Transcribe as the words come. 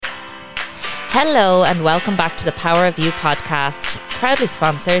Hello and welcome back to the Power of You podcast, proudly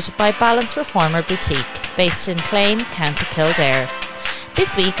sponsored by Balance Reformer Boutique, based in Clane, County Kildare.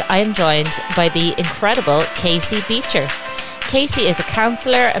 This week I am joined by the incredible Katie Beecher. Katie is a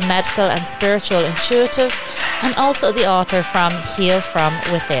counsellor, a medical and spiritual intuitive, and also the author from Heal From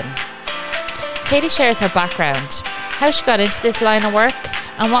Within. Katie shares her background, how she got into this line of work,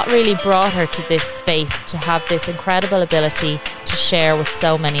 and what really brought her to this space to have this incredible ability to share with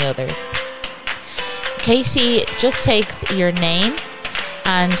so many others. Katie just takes your name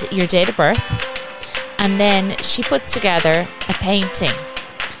and your date of birth, and then she puts together a painting.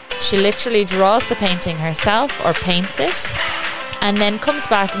 She literally draws the painting herself or paints it, and then comes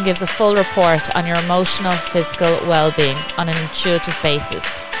back and gives a full report on your emotional, physical well-being on an intuitive basis,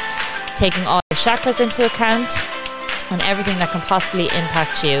 taking all your chakras into account and everything that can possibly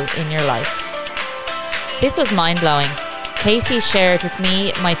impact you in your life. This was mind-blowing. Katie shared with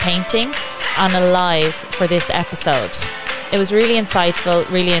me my painting on a live for this episode. It was really insightful,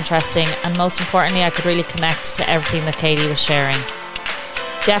 really interesting, and most importantly, I could really connect to everything that Katie was sharing.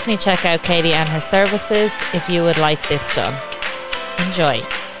 Definitely check out Katie and her services if you would like this done. Enjoy.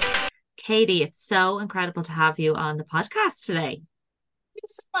 Katie, it's so incredible to have you on the podcast today. Thank you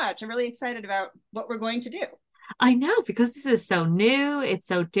so much. I'm really excited about what we're going to do. I know, because this is so new, it's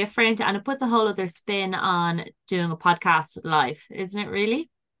so different, and it puts a whole other spin on doing a podcast live, isn't it really?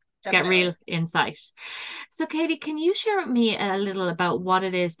 Definitely. Get real insight. So Katie, can you share with me a little about what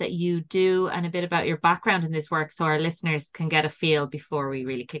it is that you do and a bit about your background in this work so our listeners can get a feel before we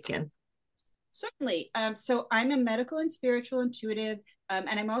really kick in? Certainly. So I'm a medical and spiritual intuitive, and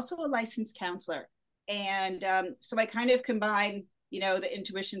I'm also a licensed counselor. And so I kind of combine, the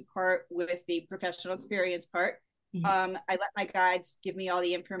intuition part with the professional experience part. I let my guides give me all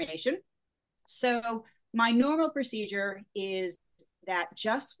the information. So my normal procedure is that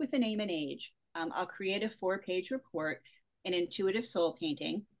just with a name and age, I'll create a 4-page report, an intuitive soul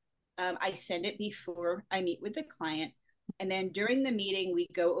painting. I send it before I meet with the client. And then during the meeting, we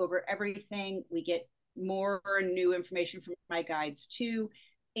go over everything. We get more new information from my guides too.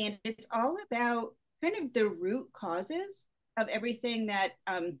 And it's all about kind of the root causes of everything that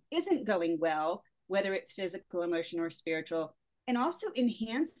isn't going well, whether it's physical, emotional, or spiritual, and also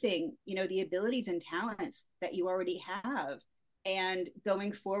enhancing, the abilities and talents that you already have, and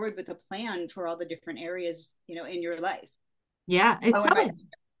going forward with a plan for all the different areas, in your life. Yeah. It's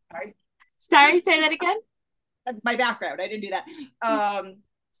Sorry, say that again. My background. I didn't do that.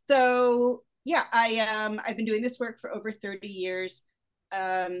 So yeah, I've been doing this work for over 30 years.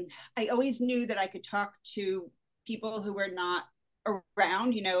 I always knew that I could talk to people who were not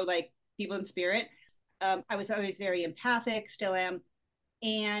around, like people in spirit. I was always very empathic, still am.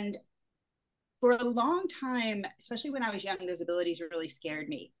 And for a long time, especially when I was young, those abilities really scared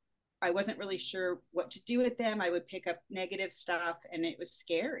me. I wasn't really sure what to do with them. I would pick up negative stuff and it was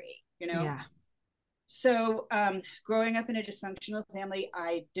scary, Yeah. So growing up in a dysfunctional family,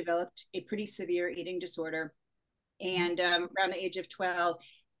 I developed a pretty severe eating disorder. And around the age of 12,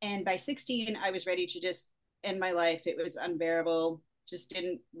 and by 16, I was ready to just end my life. It was unbearable. Just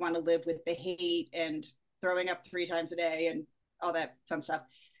didn't want to live with the hate and throwing up 3 times a day and all that fun stuff.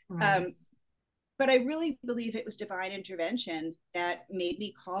 Nice. But I really believe it was divine intervention that made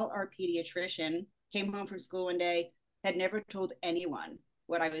me call our pediatrician, came home from school one day, had never told anyone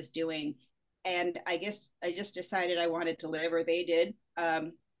what I was doing. And I guess I just decided I wanted to live, or they did.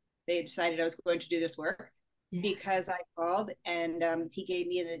 They decided I was going to do this work because I called, and he gave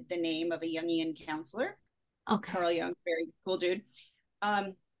me the name of a Jungian counselor. Okay. Carl Jung, very cool dude.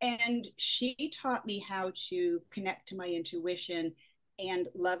 And she taught me how to connect to my intuition and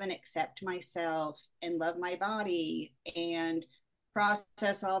love and accept myself and love my body and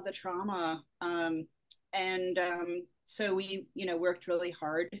process all the trauma. So we, worked really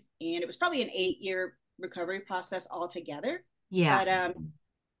hard, and it was probably an 8-year recovery process altogether. Yeah. But,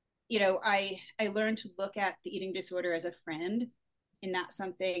 I learned to look at the eating disorder as a friend and not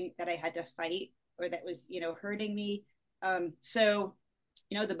something that I had to fight or that was, hurting me. So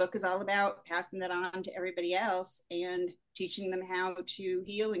the book is all about passing that on to everybody else and teaching them how to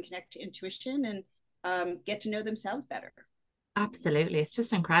heal and connect to intuition and get to know themselves better. Absolutely. It's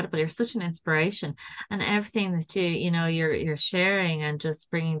just incredible. You're such an inspiration, and everything that you're sharing and just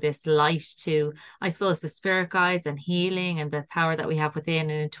bringing this light to, I suppose, the spirit guides and healing and the power that we have within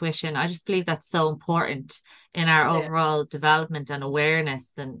and intuition. I just believe that's so important in our overall development and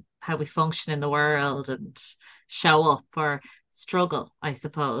awareness and how we function in the world and show up or struggle, I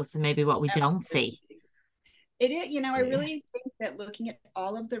suppose, and maybe what we don't see. It is, I really think that looking at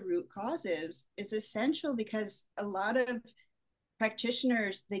all of the root causes is essential, because a lot of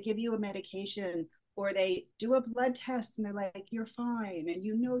practitioners, they give you a medication or they do a blood test and they're like, you're fine. And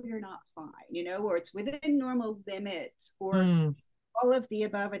you're not fine, or it's within normal limits, or Mm. all of the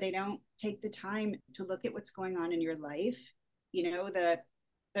above, or they don't take the time to look at what's going on in your life,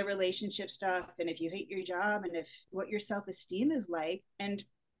 the relationship stuff, and if you hate your job, and if what your self-esteem is like, and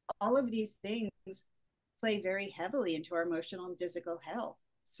all of these things play very heavily into our emotional and physical health.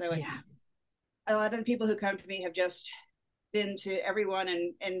 So Yeah. it's a lot of the people who come to me have just been to everyone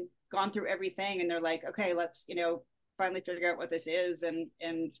and gone through everything, and they're like, okay, let's finally figure out what this is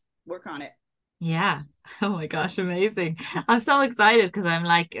and work on it. Yeah. Oh my gosh, amazing. I'm so excited because I'm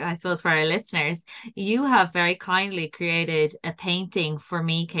like, I suppose for our listeners, you have very kindly created a painting for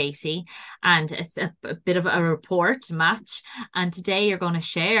me, Katie, and a bit of a report to match. And today you're going to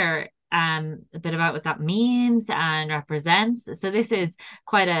share a bit about what that means and represents. So this is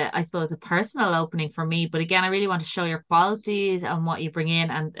quite I suppose, a personal opening for me. But again, I really want to show your qualities and what you bring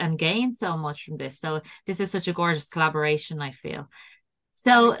in and gain so much from this. So this is such a gorgeous collaboration, I feel. I'm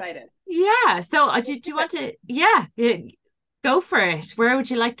So excited. yeah. So do you want to, go for it. Where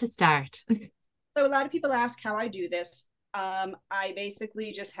would you like to start? So a lot of people ask how I do this. I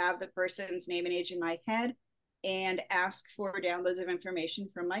basically just have the person's name and age in my head and ask for downloads of information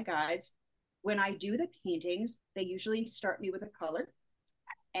from my guides. When I do the paintings, they usually start me with a color.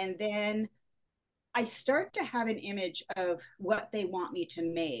 And then I start to have an image of what they want me to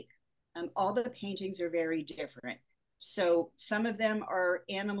make. All the paintings are very different. So some of them are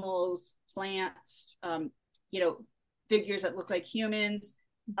animals, plants, figures that look like humans,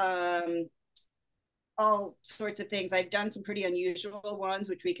 all sorts of things. I've done some pretty unusual ones,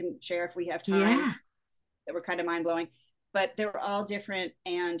 which we can share if we have time, Yeah. that were kind of mind blowing, but they're all different.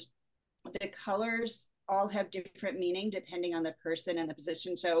 And the colors all have different meaning depending on the person and the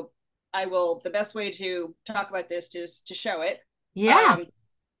position. So the best way to talk about this is to show it. Yeah. Um,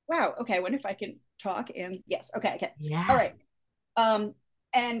 wow. Okay. I wonder if I can talk and yes. Okay. Okay. All Yeah. right.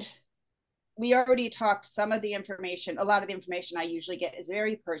 And we already talked some of the information. A lot of the information I usually get is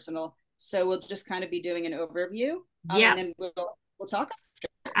very personal. So we'll just kind of be doing an overview, and Yeah. then we'll talk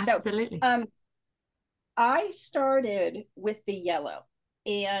after. So Absolutely. I started with the yellow,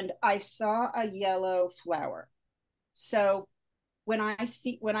 and I saw a yellow flower. So when I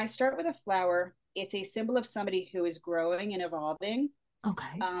start with a flower, it's a symbol of somebody who is growing and evolving.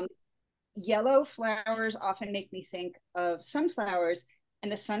 Okay. Um, Yellow flowers often make me think of sunflowers,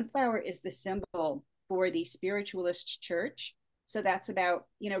 and the sunflower is the symbol for the spiritualist church. So that's about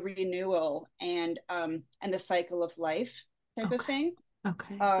renewal and the cycle of life type of Okay. thing.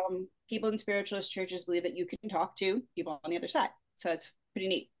 Okay. People in spiritualist churches believe that you can talk to people on the other side, so it's pretty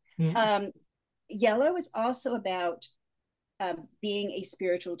neat. Yeah. Um, Yellow is also about being a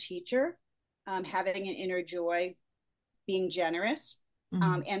spiritual teacher, having an inner joy, being generous,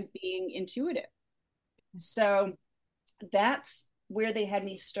 Mm. and being intuitive. So that's where they had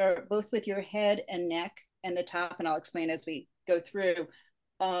me start, both with your head and neck and the top, and I'll explain as we go through.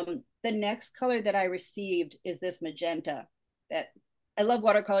 The next color that I received is this magenta. That I love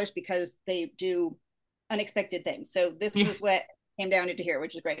watercolors because they do unexpected things. So this Yeah. was what came down into here,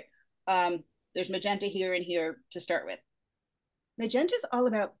 which is great. There's magenta here and here to start with. Magenta is all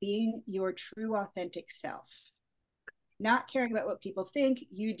about being your true, authentic self, not caring about what people think,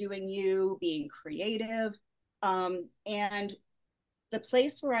 you doing you, being creative. And the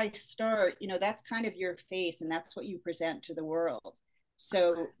place where I start, that's kind of your face and that's what you present to the world.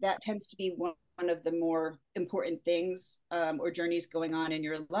 So that tends to be one of the more important things, or journeys going on in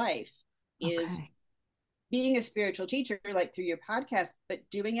your life, is Okay. being a spiritual teacher, like through your podcast, but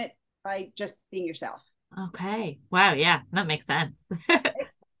doing it by just being yourself. Okay. Wow. Yeah, that makes sense.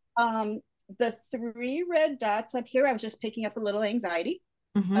 Um, the three red dots up here, I was just picking up a little anxiety.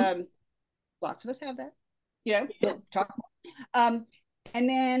 Hmm. Um, Lots of us have that. Yeah. We'll talk more. And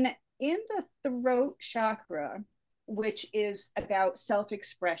then in the throat chakra, which is about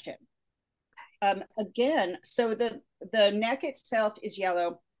self-expression. Again, so the neck itself is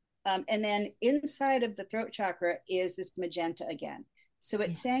yellow, and then inside of the throat chakra is this magenta again. So Yeah.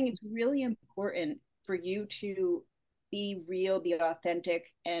 it's saying it's really important for you to be real, be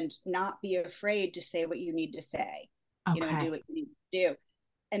authentic, and not be afraid to say what you need to say, and do Okay. what you need to do.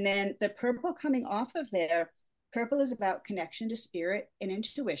 And then the purple coming off of there, purple is about connection to spirit and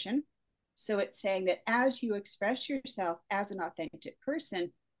intuition. So it's saying that as you express yourself as an authentic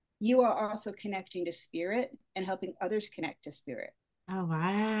person, you are also connecting to spirit and helping others connect to spirit. Oh,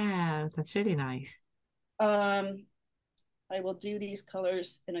 wow. That's really nice. Um, I will do these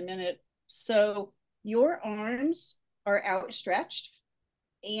colors in a minute. So your arms are outstretched,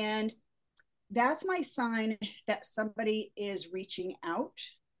 and that's my sign that somebody is reaching out.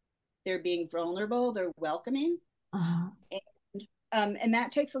 They're being vulnerable, they're welcoming. Uh, And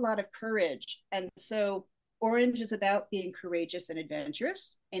that takes a lot of courage. And so orange is about being courageous and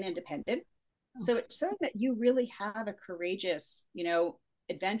adventurous and independent. So it's showing that you really have a courageous,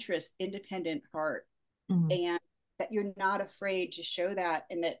 adventurous, independent heart, mm, and that you're not afraid to show that,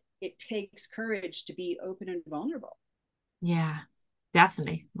 and that it takes courage to be open and vulnerable. yeah,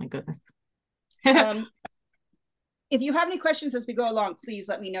 definitely. My goodness. Um, if you have any questions as we go along, please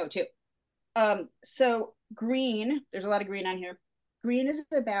let me know too. So green, there's a lot of green on here. Green is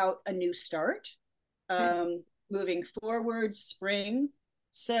about a new start, Okay. moving forward, spring.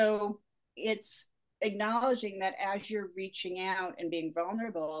 So it's acknowledging that as you're reaching out and being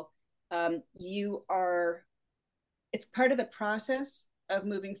vulnerable, you are, it's part of the process of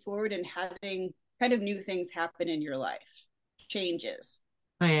moving forward and having kind of new things happen in your life, changes,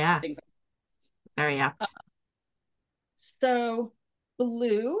 Oh yeah, things like very that. apt. So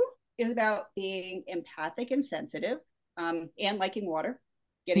blue is about being empathic and sensitive, and liking water,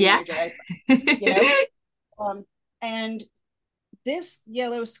 getting Yeah. energized, you know. Um, and this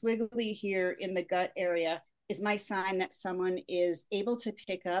yellow squiggly here in the gut area is my sign that someone is able to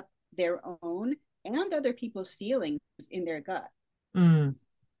pick up their own and other people's feelings in their gut. Mm,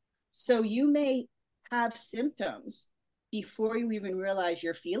 So you may have symptoms before you even realize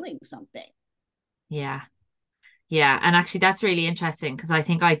you're feeling something. yeah. Yeah, and actually that's really interesting because I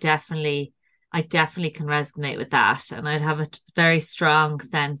definitely can resonate with that. And I'd have a very strong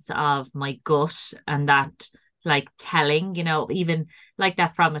sense of my gut and that like telling, even like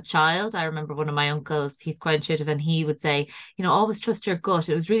that from a child. I remember one of my uncles, he's quite intuitive, and he would say, always trust your gut.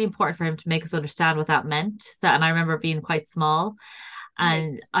 It was really important for him to make us understand what that meant. So, and I remember being quite small. And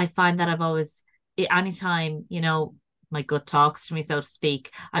Nice. I find that I've always, anytime, my gut talks to me, so to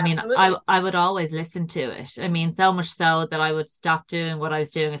speak. I mean, I Absolutely. I would always listen to it. I mean, so much so that I would stop doing what I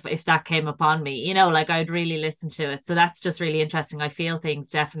was doing if that came upon me, like I'd really listen to it. So that's just really interesting. I feel things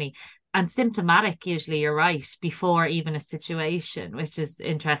definitely and symptomatic, usually you're right, before even a situation, which is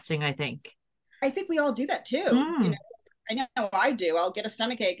interesting, I think. I think we all do that too. Mm, I know I do. I'll get a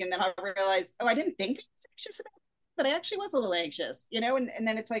stomach ache and then I'll realize, oh, I didn't think I was anxious about it, but I actually was a little anxious, and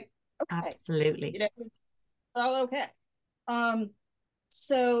then it's like, okay, absolutely. it's all okay. Um,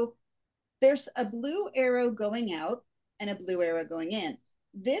 so there's a blue arrow going out and a blue arrow going in.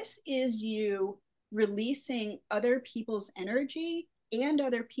 This is you releasing other people's energy and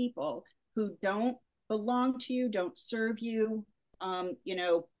other people who don't belong to you, don't serve you,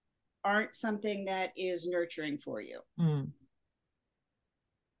 aren't something that is nurturing for you. Mm,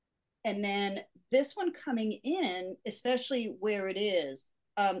 And then this one coming in, especially where it is,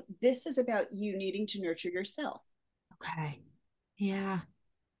 this is about you needing to nurture yourself. okay. Yeah.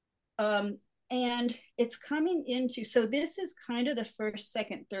 Um, and it's coming into, so this is kind of the first,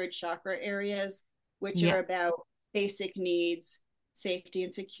 second, third chakra areas, which Yeah. are about basic needs, safety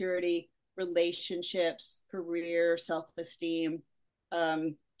and security, relationships, career, self-esteem,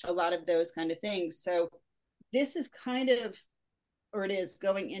 a lot of those kind of things. So this is kind of, or it is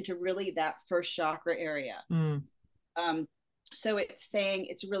going into really that first chakra area. Mm, Um, so it's saying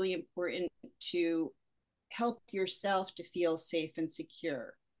it's really important to help yourself to feel safe and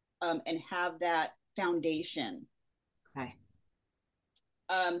secure, and have that foundation. okay.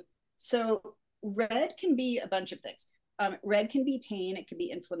 Um, so red can be a bunch of things. Red can be pain, it can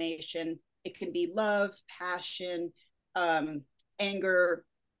be inflammation, it can be love, passion, um, anger,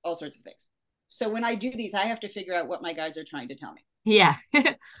 all sorts of things. So when I do these, I have to figure out what my guides are trying to tell me. Yeah.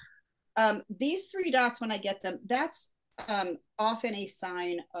 These three dots, when I get them, that's often a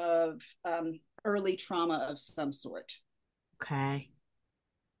sign of early trauma of some sort, Okay.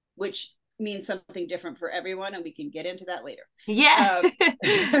 which means something different for everyone, and we can get into that later. Yeah.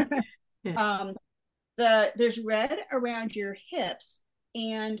 Um, um, there's red around your hips,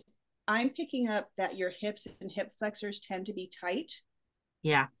 and I'm picking up that your hips and hip flexors tend to be tight.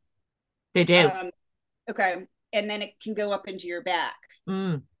 Yeah, they do. Um, okay, and then it can go up into your back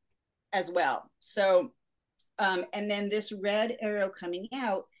Mm, as well. So, and then this red arrow coming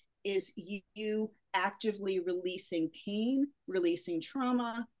out is you actively releasing pain, releasing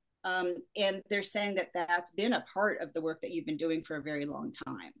trauma. And they're saying that that's been a part of the work that you've been doing for a very long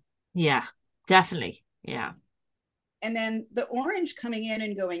time. yeah, definitely. Yeah. And then the orange coming in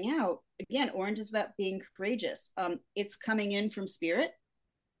and going out, again, orange is about being courageous. It's coming in from spirit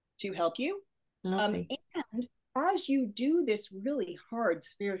to help you. Lovely. And as you do this really hard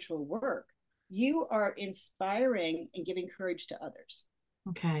spiritual work, you are inspiring and giving courage to others.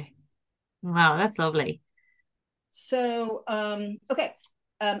 Okay. Wow, that's lovely. So, okay.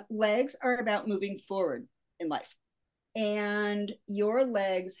 Legs are about moving forward in life. And your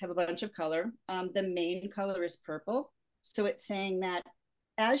legs have a bunch of color. The main color is purple. So it's saying that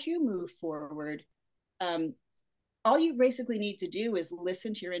as you move forward, um, all you basically need to do is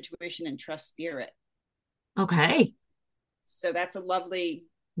listen to your intuition and trust spirit. Okay. So that's a lovely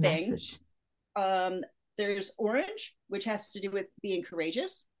thing. Message. Um, there's orange, which has to do with being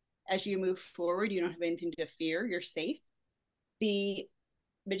courageous. As you move forward, you don't have anything to fear. You're safe. The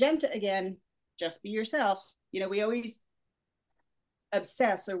magenta, again, just be yourself. We always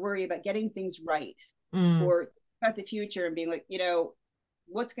obsess or worry about getting things right Mm. or about the future and being like,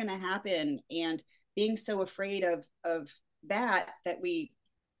 what's going to happen, and being so afraid of that we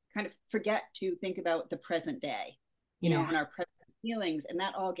kind of forget to think about the present day, Yeah. and our present feelings, and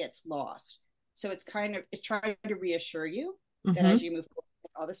that all gets lost. So it's trying to reassure you that Mm-hmm. as you move forward,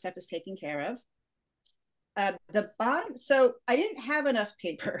 all this stuff is taken care of. The bottom, so I didn't have enough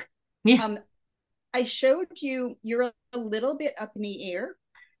paper. Yeah. um I showed you you're a little bit up in the air.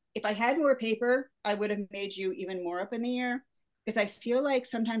 If I had more paper, I would have made you even more up in the air, because I feel like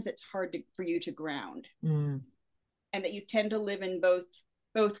sometimes it's hard for you to ground, Mm. and that you tend to live in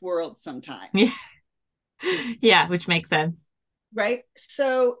both worlds sometimes. Yeah. Yeah, which makes sense. Right?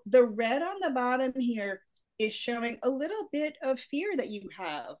 So the red on the bottom here is showing a little bit of fear that you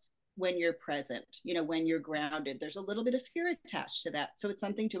have when you're present, when you're grounded. There's a little bit of fear attached to that. So it's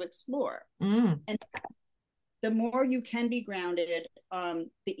something to explore. Mm. And the more you can be grounded, the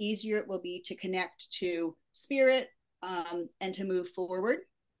easier it will be to connect to spirit, and to move forward.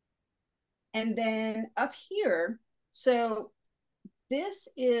 And then up here, so this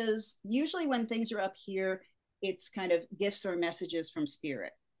is usually when things are up here, it's kind of gifts or messages from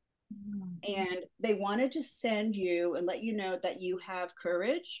spirit. And they wanted to send you and let you know that you have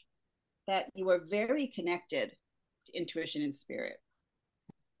courage, that you are very connected to intuition and spirit,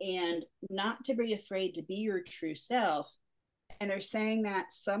 and not to be afraid to be your true self. And they're saying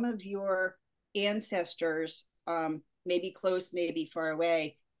that some of your ancestors, maybe close, maybe far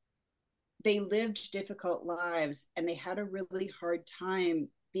away, they lived difficult lives and they had a really hard time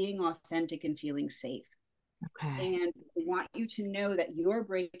being authentic and feeling safe. Okay. And they want you to know that you're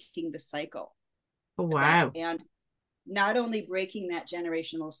breaking the cycle Oh, of that. wow. And not only breaking that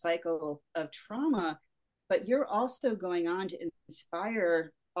generational cycle of trauma, but you're also going on to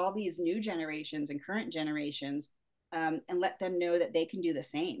inspire all these new generations and current generations, and let them know that they can do the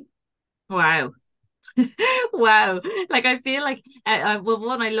same. Wow. Wow. Like I feel like well,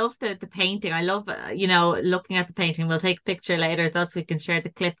 one, I love the painting. I love looking at the painting. We'll take a picture later so we can share the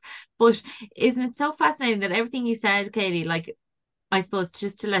clip. But isn't it so fascinating that everything you said, Katie, like I suppose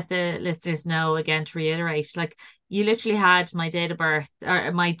just to let the listeners know again, to reiterate, like you literally had my date of birth,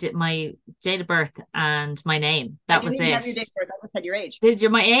 or my date of birth and my name. I That didn't was even it. have your date of birth. I just had your age. Did you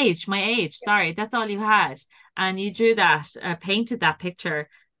my age? Sorry, that's all you had. And you drew that, painted that picture,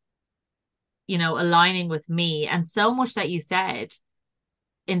 aligning with me, and so much that you said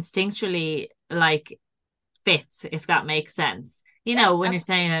instinctually like fits, if that makes sense. Yes, When you're absolutely.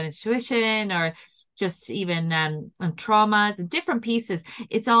 saying that intuition or just even and traumas and different pieces,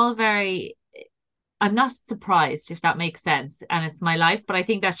 it's all very, I'm not surprised, if that makes sense. And it's my life, but I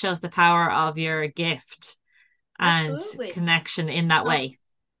think that shows the power of your gift and Absolutely. connection in that Um, way.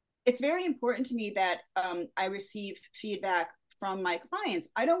 it's very important to me that, I receive feedback from my clients.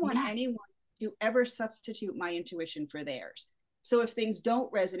 I don't want Yeah. anyone to ever substitute my intuition for theirs. So if things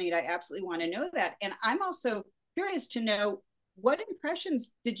don't resonate, I absolutely want to know that. And I'm also curious to know, what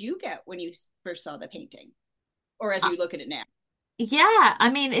impressions did you get when you first saw the painting, or as you look at it now? Yeah, I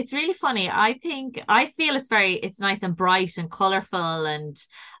mean, it's really funny. I feel it's nice and bright and colorful, and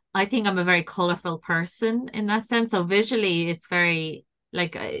I think I'm a very colorful person in that sense. So visually, it's very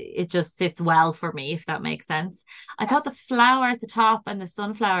like it just sits well for me, if that makes sense. I thought Yes. the flower at the top and the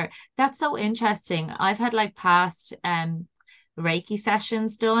sunflower, that's so interesting. I've had like past Reiki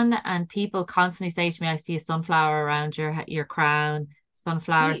sessions done, and people constantly say to me, I see a sunflower around your crown.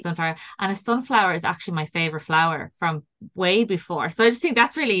 Sunflower, Neat. sunflower. And a sunflower is actually my favorite flower from way before. So I just think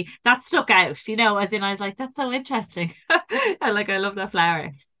that stuck out, as in I was like, that's so interesting. I love that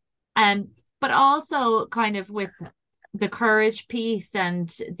flower. Um, but also kind of with the courage piece and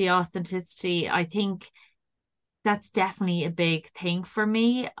the authenticity, I think that's definitely a big thing for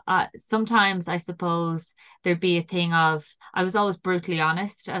me. Sometimes I suppose there'd be a thing of I was always brutally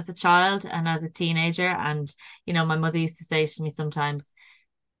honest as a child and as a teenager. And, my mother used to say to me sometimes,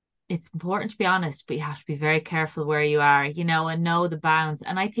 it's important to be honest, but you have to be very careful where you are, and know the bounds.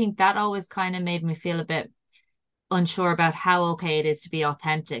 And I think that always kind of made me feel a bit unsure about how okay it is to be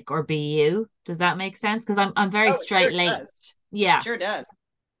authentic or be you. Does that make sense? Because I'm very Oh, it straight sure does. laced. Yeah. Sure does.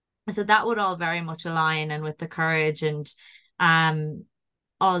 So that would all very much align, and with the courage and um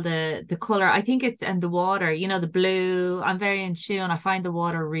all the color. I think it's, and the water, the blue. I'm very in tune. I find the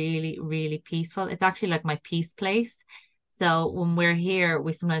water really, really peaceful. It's actually like my peace place. So when we're here,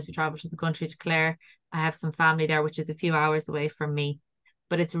 we travel to the country to Clare. I have some family there, which is a few hours away from me,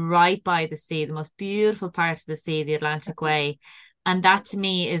 but it's right by the sea, the most beautiful part of the sea, the Atlantic Way. And that to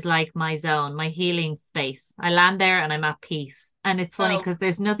me is like my zone, my healing space. I land there and I'm at peace. And it's funny Oh, because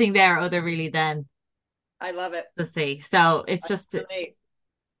there's nothing there other really than I love it. the sea. So it's I just relate.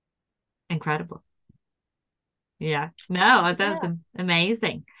 incredible. Yeah. No, that was Yeah.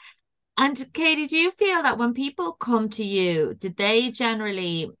 amazing. And Katie, do you feel that when people come to you, did they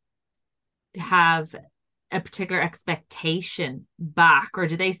generally have a particular expectation back, or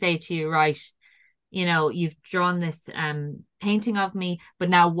do they say to you, right, you've drawn this painting of me, but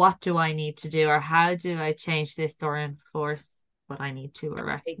now what do I need to do, or how do I change this or enforce what I need to or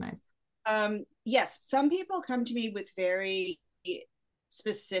recognize? Yes, some people come to me with very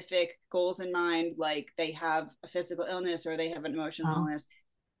specific goals in mind, like they have a physical illness or they have an emotional Oh, illness,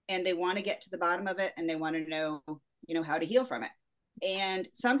 and they want to get to the bottom of it and they want to know, how to heal from it. And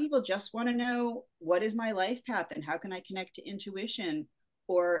some people just want to know, what is my life path and how can I connect to intuition,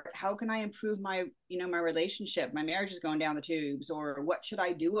 or how can I improve my, my relationship, my marriage is going down the tubes, or what should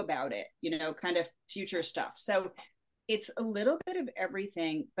I do about it, kind of future stuff. So it's a little bit of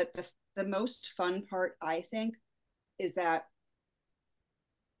everything, but the most fun part, I think, is that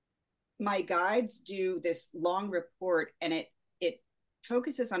my guides do this long report, and it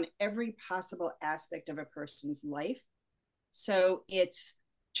focuses on every possible aspect of a person's life. So it's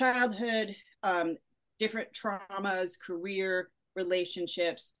childhood, different traumas, career,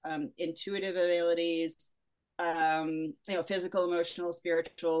 relationships, intuitive abilities, physical, emotional,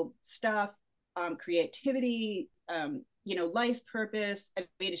 spiritual stuff, creativity, life purpose. I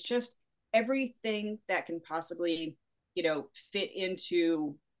mean, it's just everything that can possibly, fit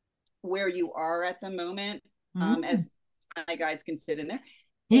into where you are at the moment, mm, as my guides can fit in there.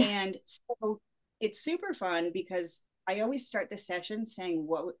 yeah. And so it's super fun because I always start the session saying,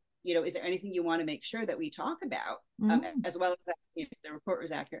 what, is there anything you want to make sure that we talk about, Mm, as well as that the report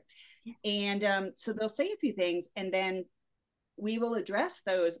was accurate. And so they'll say a few things, and then we will address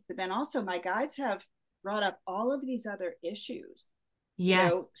those. But then also my guides have brought up all of these other issues,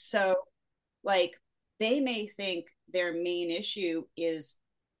 yeah. so like they may think their main issue is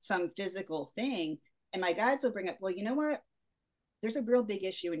some physical thing, and my guides will bring up, well, you know what, there's a real big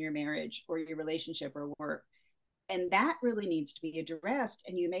issue in your marriage or your relationship or work, and that really needs to be addressed,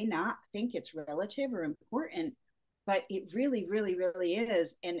 and you may not think it's relative or important, but it really, really, really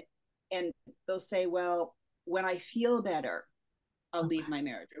is. And they'll say, well, when I feel better, I'll leave Okay. my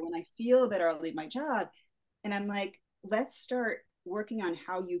marriage, or when I feel better, I'll leave my job. And I'm like, let's start working on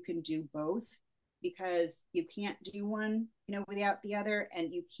how you can do both, because you can't do one, without the other,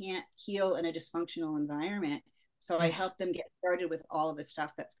 and you can't heal in a dysfunctional environment. So I Yeah. help them get started with all of the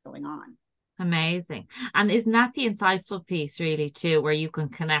stuff that's going on. Amazing. And isn't that the insightful piece really too, where you can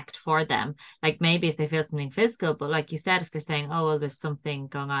connect for them? Like maybe if they feel something physical, but like you said, if they're saying, oh, well, there's something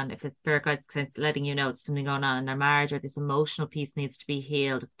going on, if it's spirit guides kind of letting you know it's something going on in their marriage, or this emotional piece needs to be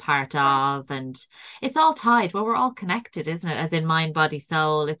healed, it's part Right. of, and it's all tied. Well, we're all connected, isn't it? As in mind, body,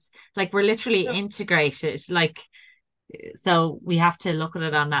 soul. It's like we're literally So integrated. Like, so we have to look at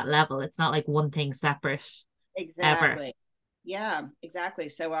it on that level. It's not like one thing separate ever. exactly. Yeah, exactly.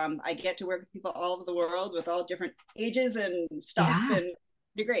 So I get to work with people all over the world with all different ages and stuff, Yeah. and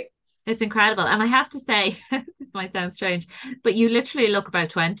be great. It's incredible. And I have to say, this might sound strange, but you literally look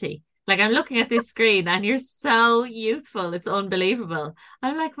about 20. Like I'm looking at this screen and you're so youthful. It's unbelievable.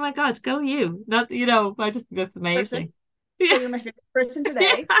 I'm like, oh my God, go you. Not, I just think that's Person. amazing. So Yeah. you're my favorite person Yeah.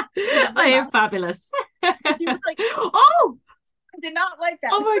 today. You have I my am mouth. fabulous. You were like, Oh, I did not like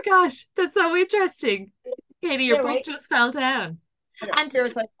that. oh my gosh. That's so interesting. Katie, your Yeah, book right. just fell down. I know. And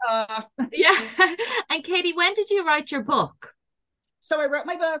Spirit's like, yeah. And Katie, when did you write your book? So I wrote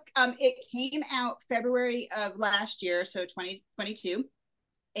my book. It came out February of last year, so 2022.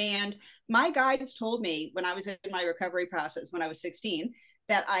 And my guides told me when I was in my recovery process when I was 16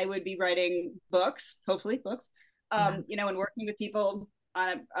 that I would be writing books, hopefully books, Yeah. and working with people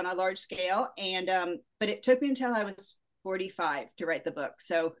on a large scale. And but it took me until I was 45 to write the book.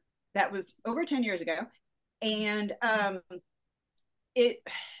 So that was over 10 years ago. And it,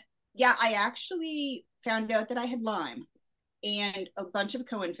 yeah, I actually found out that I had Lyme and a bunch of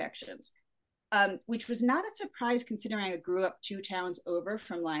co-infections, which was not a surprise considering I grew up 2 towns over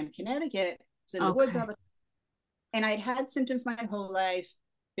from Lyme, Connecticut. I was in the woods all Okay. the time, and I'd had symptoms my whole life,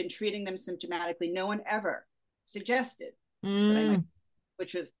 been treating them symptomatically. No one ever suggested that I might, Mm,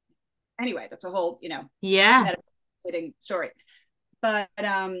 which was anyway, that's a whole, Yeah. medical story. But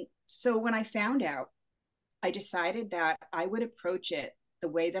so when I found out, I decided that I would approach it the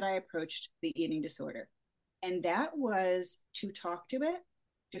way that I approached the eating disorder. And that was to talk to it,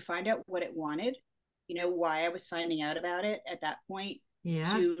 to find out what it wanted, why I was finding out about it at that point, Yeah.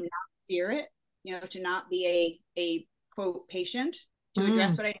 to not fear it, to not be a quote patient, to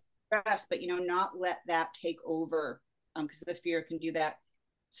address Mm. what I address, but not let that take over, because the fear can do that.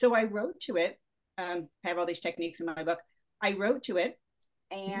 So I wrote to it. I have all these techniques in my book. I wrote to it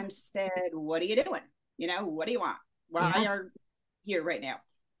Yeah. and said, "What are you doing? What do you want? Why Yeah. are you here right now?"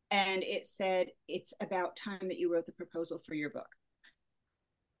 And it said, "It's about time that you wrote the proposal for your book."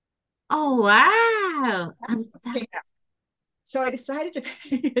 Oh, wow. That's And what that, came out. So I decided to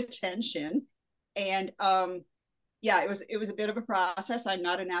pay attention, and yeah, it was a bit of a process. I'm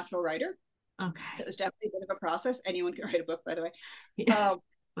not a natural writer, so it okay. was definitely a bit of a process. Anyone can write a book, by the way. Yeah.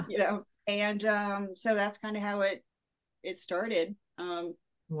 And so that's kind of how it started.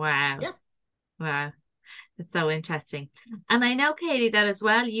 Wow. Yeah, Wow. It's so interesting. And I know, Katie, that as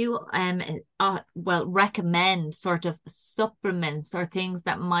well, you well recommend sort of supplements or things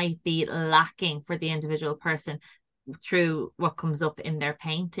that might be lacking for the individual person through what comes up in their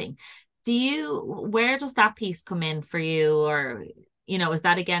painting. Where does that piece come in for you? Or, is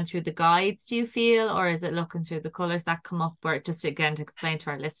that again through the guides, do you feel, or is it looking through the colors that come up, or just again to explain to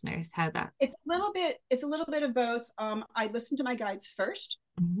our listeners how that? it's a little bit of both. I listen to my guides first,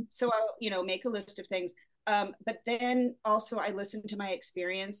 Mhm. so I'll make a list of things. But then also I listen to my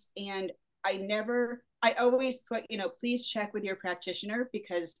experience, and I always put, please check with your practitioner,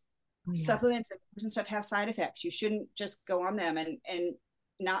 because Oh, yeah. supplements and stuff have side effects. You shouldn't just go on them and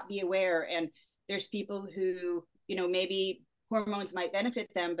not be aware. And there's people who, maybe hormones might benefit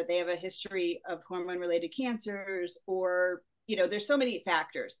them, but they have a history of hormone related cancers, or, there's so many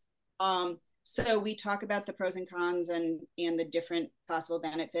factors. So we talk about the pros and cons, and the different possible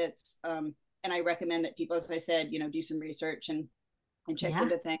benefits. And I recommend that people, as I said, do some research and check Yeah.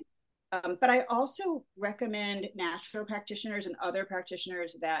 into things. But I also recommend natural practitioners and other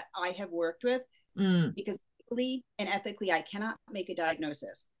practitioners that I have worked with, Mm. because legally and ethically, I cannot make a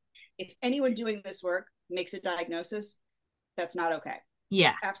diagnosis. If anyone doing this work makes a diagnosis, that's not okay. Yeah.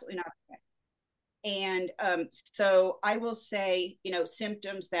 It's absolutely not okay. And so I will say,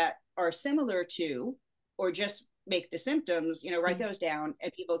 symptoms that are similar to, or just make the symptoms, write Yeah. those down,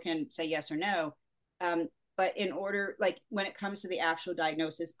 and people can say yes or no. But in order, like when it comes to the actual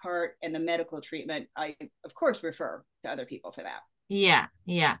diagnosis part and the medical treatment, I, of course, refer to other people for that. Yeah,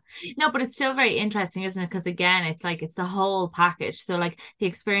 yeah. No, but it's still very interesting, isn't it? Because again, it's like it's the whole package. So like the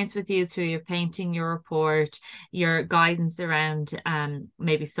experience with you through your painting, your report, your guidance around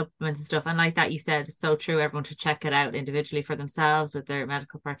maybe supplements and stuff. And like that you said, it's so true. Everyone should check it out individually for themselves with their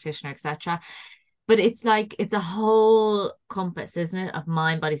medical practitioner, etc. But it's like it's a whole compass, isn't it, of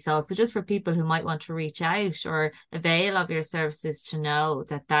mind, body, soul. So just for people who might want to reach out or avail of your services to know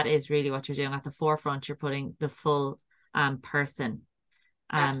that that is really what you're doing at the forefront. You're putting the full person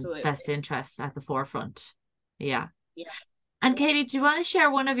Absolutely. best interests at the forefront. Yeah. Yeah. And Yeah. Katie, do you want to share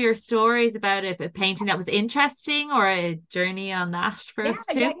one of your stories about a painting that was interesting or a journey on that for Yeah. us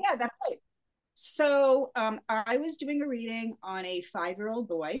Yeah. too? Yeah. That's right. So I was doing a reading on a 5-year-old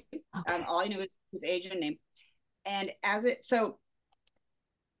boy. Okay. All I knew was his age and name. And as it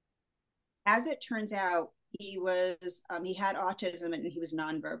turns out, he had autism, and he was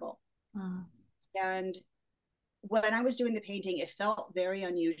nonverbal. Oh, And when I was doing the painting, it felt very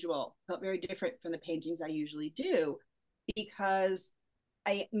unusual, felt very different from the paintings I usually do, because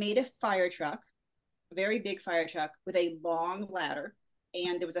I made a fire truck, a very big fire truck with a long ladder.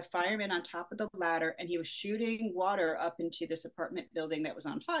 And there was a fireman on top of the ladder, and he was shooting water up into this apartment building that was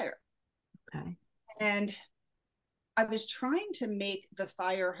on fire. okay. And I was trying to make the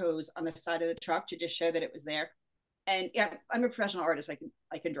fire hose on the side of the truck to just show that it was there. And yeah, I'm a professional artist.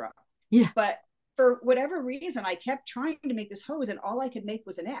 I can draw. Yeah. But for whatever reason, I kept trying to make this hose, and all I could make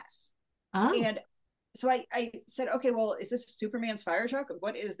was an S. Oh, And so I said, okay, well, is this Superman's fire truck?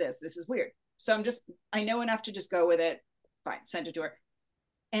 What is this? This is weird. So I know enough to just go with it. Fine, sent it to her.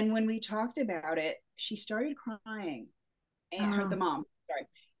 And when we talked about it, she started crying. And the oh, mom, sorry.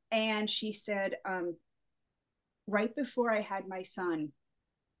 And she said, right before I had my son,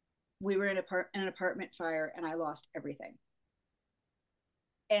 we were in an apartment fire, and I lost everything.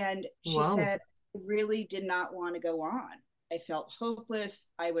 And she whoa. said, I really did not want to go on. I felt hopeless.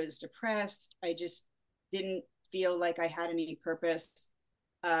 I was depressed. I just didn't feel like I had any purpose.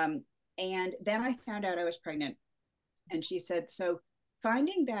 Um, and then I found out I was pregnant. And she said, so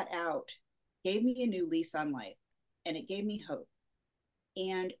finding that out gave me a new lease on life, and it gave me hope.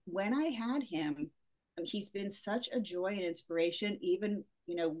 And when I had him, he's been such a joy and inspiration, even,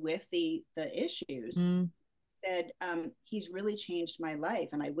 with the issues. Said, he's really changed my life,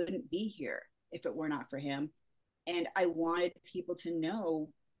 and I wouldn't be here if it were not for him. And I wanted people to know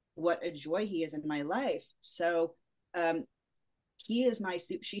what a joy he is in my life. So he is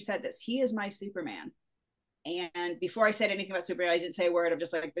she said this, he is my Superman. And before I said anything about Superman, I didn't say a word. I'm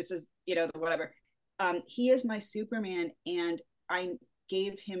just like, this is, whatever. He is my Superman. And I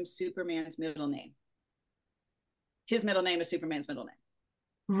gave him Superman's middle name. His middle name is Superman's middle name.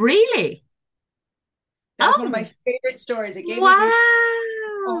 Really? That's one of my favorite stories. It gave me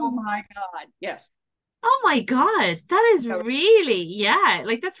oh my God. Yes. Oh my God. That is really,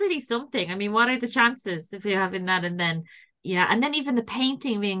 that's really something. I mean, what are the chances if you're having that? And then, and then even the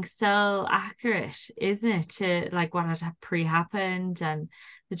painting being so accurate, isn't it? To like what had pre-happened and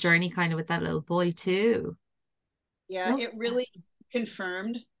the journey kind of with that little boy too. Yeah, it really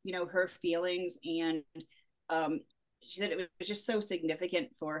confirmed, her feelings. And she said it was just so significant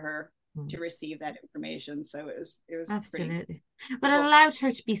for her to receive that information. So it was absolutely but cool. It allowed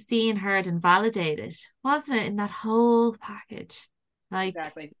her to be seen, heard, and validated, wasn't it, in that whole package? Like,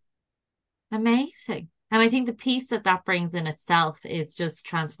 exactly. Amazing. And I think the piece that brings in itself is just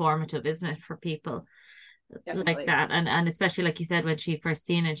transformative, isn't it, for people? Definitely. Like that. And especially like you said, when she first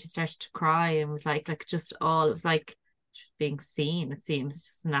seen it, she started to cry and was like just all, it was like being seen, it seems,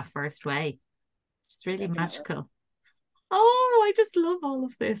 just in that first way. It's really Definitely. Magical. Oh, I just love all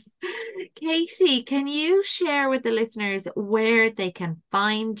of this. Katie, can you share with the listeners where they can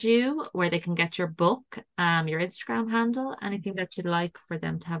find you, where they can get your book, your Instagram handle, anything that you'd like for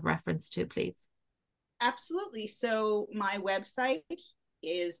them to have reference to, please? Absolutely. So my website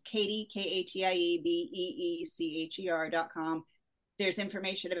is Katie, KatieBeecher.com. There's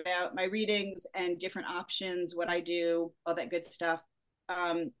information about my readings and different options, what I do, all that good stuff.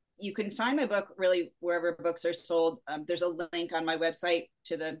 You can find my book really wherever books are sold. There's a link on my website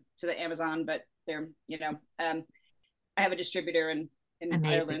to the Amazon, but they're, I have a distributor in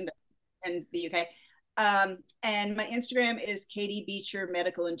Ireland and the UK. And my Instagram is Katie Beecher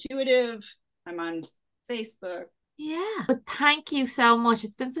Medical Intuitive. I'm on Facebook. Yeah. But thank you so much.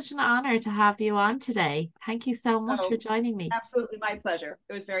 It's been such an honor to have you on today. Thank you so much for joining me. Absolutely my pleasure.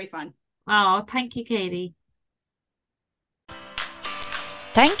 It was very fun. Oh, thank you, Katie.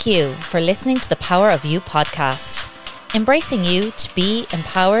 Thank you for listening to the Power of You podcast, embracing you to be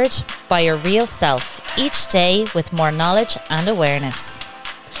empowered by your real self each day with more knowledge and awareness.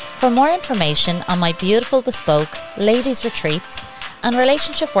 For more information on my beautiful bespoke ladies retreats and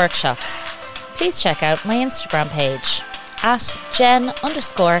relationship workshops, please check out my Instagram page at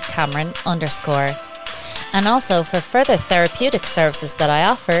Jen_Cameron_. And also for further therapeutic services that I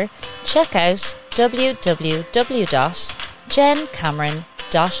offer, check out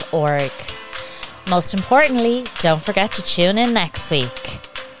www.jencameron.org. Most importantly, don't forget to tune in next week.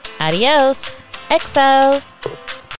 Adios. XO.